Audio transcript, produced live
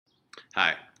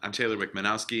Hi, I'm Taylor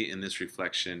Wickmanowski, and this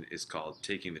reflection is called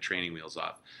Taking the Training Wheels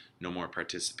Off, No More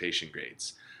Participation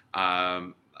Grades.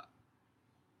 Um,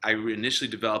 I initially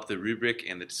developed the rubric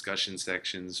and the discussion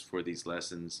sections for these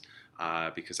lessons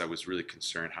because I was really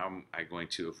concerned how am I going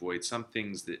to avoid some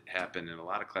things that happen in a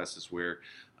lot of classes where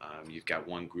you've got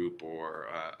one group or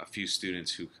a few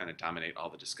students who kind of dominate all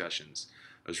the discussions.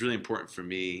 It was really important for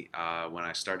me when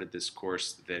I started this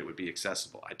course that it would be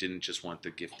accessible. I didn't just want the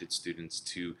gifted students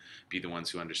to be the ones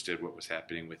who understood what was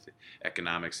happening with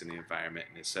economics and the environment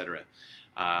and et cetera.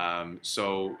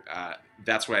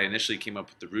 That's why I initially came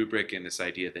up with the rubric and this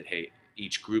idea that, hey,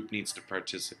 each group needs to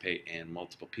participate and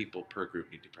multiple people per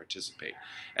group need to participate.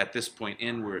 At this point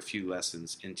we're a few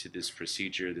lessons into this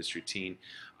procedure, this routine,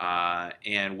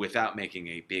 and without making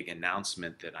a big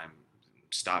announcement that I'm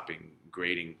stopping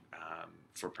grading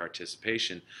for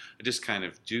participation, I just kind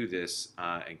of do this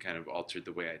and kind of altered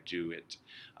the way I do it.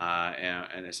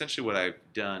 And essentially what I've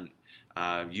done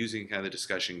using kind of the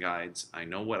discussion guides. I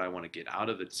know what I want to get out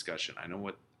of the discussion. I know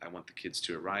what I want the kids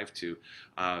to arrive to.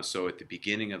 So at the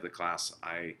beginning of the class,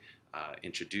 I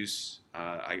introduce,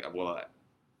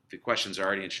 the questions are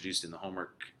already introduced in the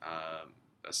homework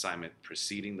assignment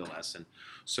preceding the lesson.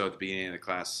 So at the beginning of the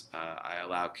class, I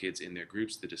allow kids in their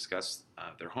groups to discuss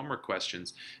their homework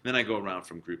questions. And then I go around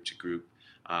from group to group.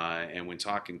 And when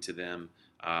talking to them,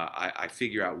 I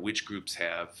figure out which groups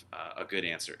have a good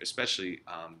answer, especially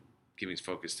giving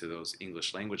focus to those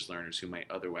English language learners who might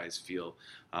otherwise feel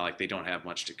like they don't have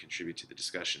much to contribute to the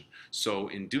discussion. So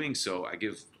in doing so, I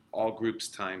give all groups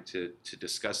time to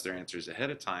discuss their answers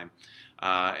ahead of time,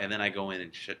 and then I go in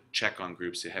and check on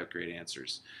groups who have great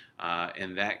answers.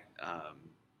 And that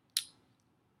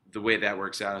the way that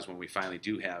works out is when we finally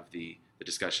do have the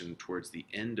discussion towards the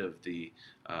end of the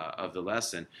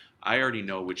lesson, I already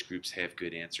know which groups have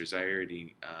good answers. I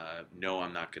already know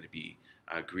I'm not going to be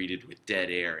greeted with dead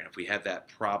air. And if we have that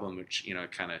problem, which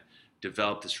kind of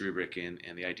developed this rubric and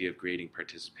the idea of grading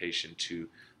participation to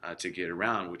get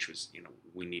around, which was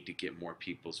we need to get more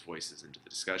people's voices into the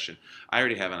discussion. I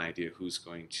already have an idea who's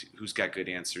got good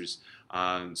answers.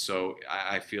 So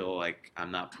I feel like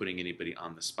I'm not putting anybody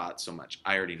on the spot so much.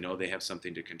 I already know they have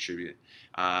something to contribute,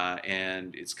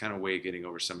 and it's kind of a way of getting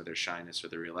over some of their shyness or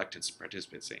their reluctance to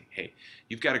participate, saying, "Hey,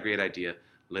 you've got a great idea.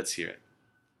 Let's hear it."